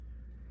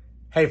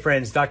Hey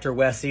friends, Dr.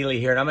 Wes Ely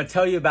here, and I'm going to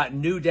tell you about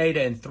new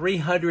data in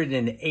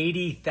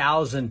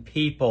 380,000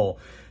 people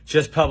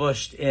just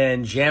published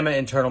in JAMA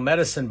Internal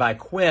Medicine by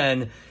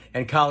Quinn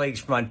and colleagues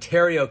from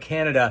Ontario,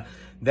 Canada,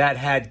 that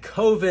had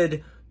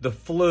COVID, the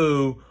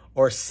flu,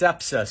 or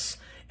sepsis.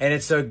 And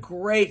it's a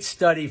great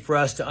study for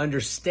us to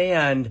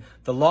understand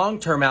the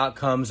long-term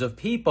outcomes of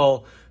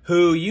people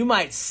who you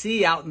might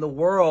see out in the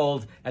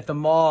world, at the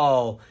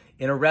mall,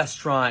 in a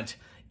restaurant,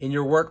 in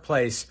your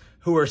workplace,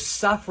 who are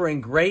suffering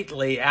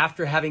greatly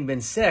after having been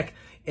sick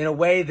in a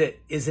way that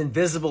is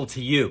invisible to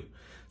you.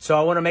 So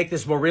I want to make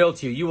this more real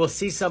to you. You will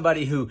see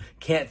somebody who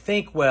can't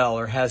think well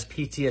or has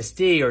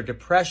PTSD or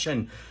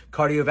depression,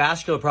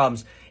 cardiovascular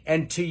problems,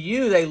 and to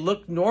you they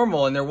look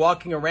normal and they're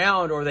walking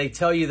around, or they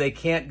tell you they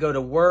can't go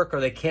to work or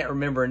they can't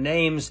remember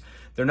names,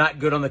 they're not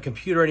good on the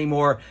computer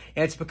anymore.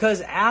 And it's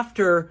because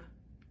after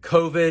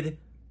COVID,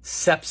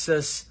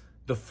 sepsis,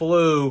 the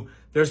flu,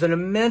 there's an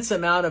immense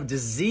amount of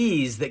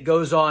disease that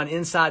goes on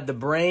inside the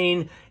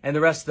brain and the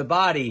rest of the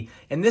body.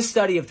 And this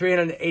study of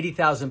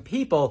 380,000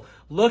 people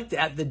looked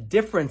at the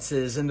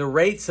differences in the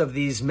rates of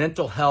these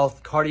mental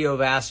health,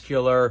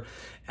 cardiovascular,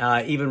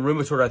 even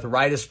rheumatoid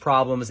arthritis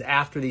problems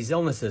after these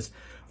illnesses.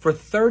 For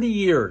 30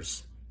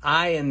 years,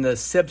 I and the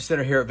SIB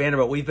Center here at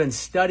Vanderbilt, we've been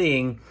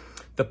studying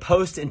the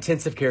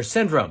post-intensive care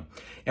syndrome.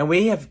 And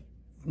we have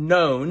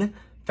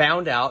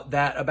found out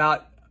that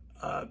about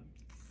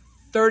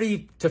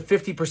 30 to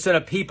 50%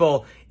 of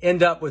people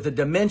end up with a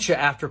dementia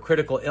after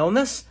critical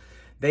illness.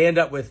 They end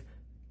up with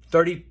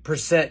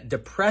 30%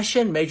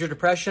 depression, major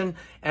depression,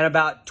 and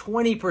about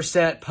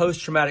 20%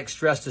 post-traumatic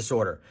stress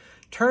disorder.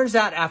 Turns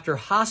out after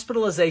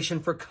hospitalization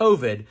for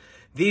COVID,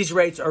 these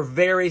rates are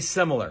very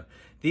similar.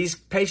 These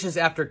patients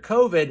after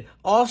COVID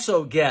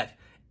also get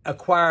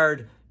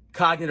acquired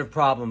cognitive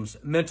problems,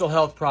 mental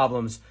health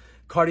problems,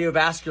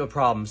 cardiovascular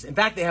problems. In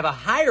fact, they have a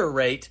higher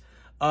rate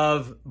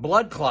of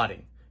blood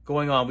clotting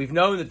going on. We've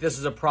known that this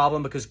is a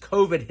problem because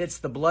COVID hits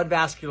the blood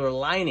vascular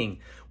lining,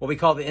 what we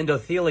call the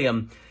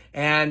endothelium.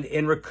 And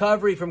in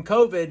recovery from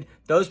COVID,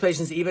 those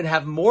patients even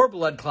have more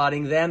blood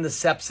clotting than the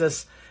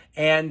sepsis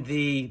and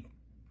the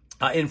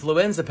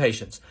influenza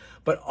patients.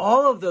 But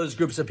all of those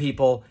groups of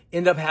people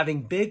end up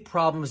having big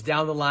problems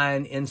down the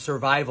line in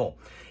survival.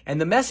 And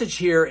the message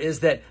here is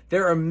that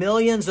there are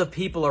millions of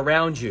people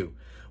around you,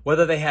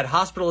 whether they had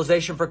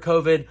hospitalization for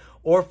COVID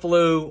or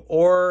flu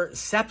or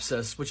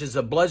sepsis, which is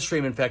a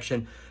bloodstream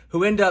infection,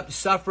 who end up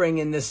suffering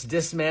in this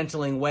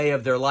dismantling way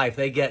of their life.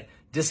 They get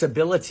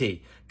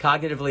disability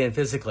cognitively and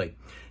physically.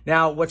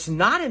 Now, what's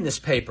not in this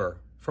paper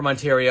from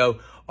Ontario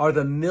are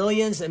the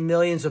millions and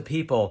millions of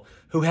people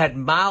who had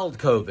mild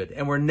COVID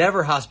and were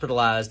never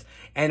hospitalized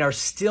and are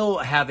still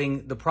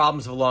having the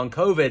problems of long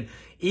COVID,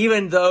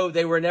 even though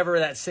they were never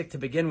that sick to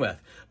begin with.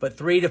 But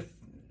 3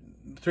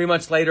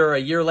 months later, or a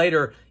year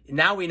later,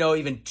 now we know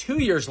even 2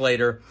 years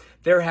later,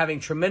 they're having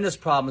tremendous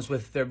problems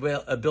with their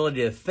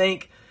ability to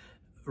think,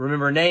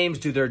 remember names,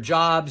 do their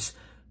jobs,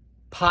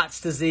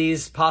 POTS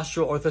disease,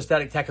 postural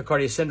orthostatic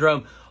tachycardia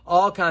syndrome,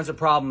 all kinds of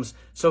problems.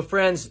 So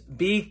friends,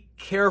 be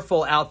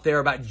careful out there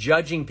about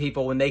judging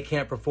people when they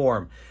can't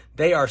perform.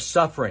 They are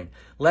suffering.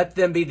 Let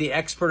them be the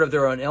expert of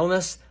their own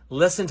illness.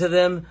 Listen to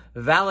them,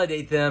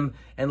 validate them,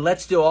 and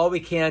let's do all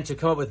we can to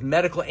come up with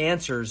medical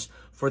answers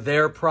for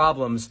their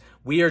problems.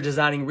 We are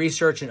designing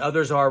research, and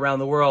others are around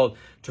the world,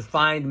 to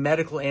find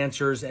medical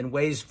answers and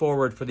ways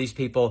forward for these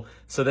people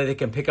so that they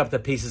can pick up the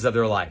pieces of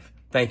their life.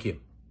 Thank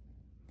you.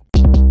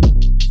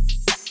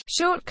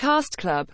 Shortcast Club.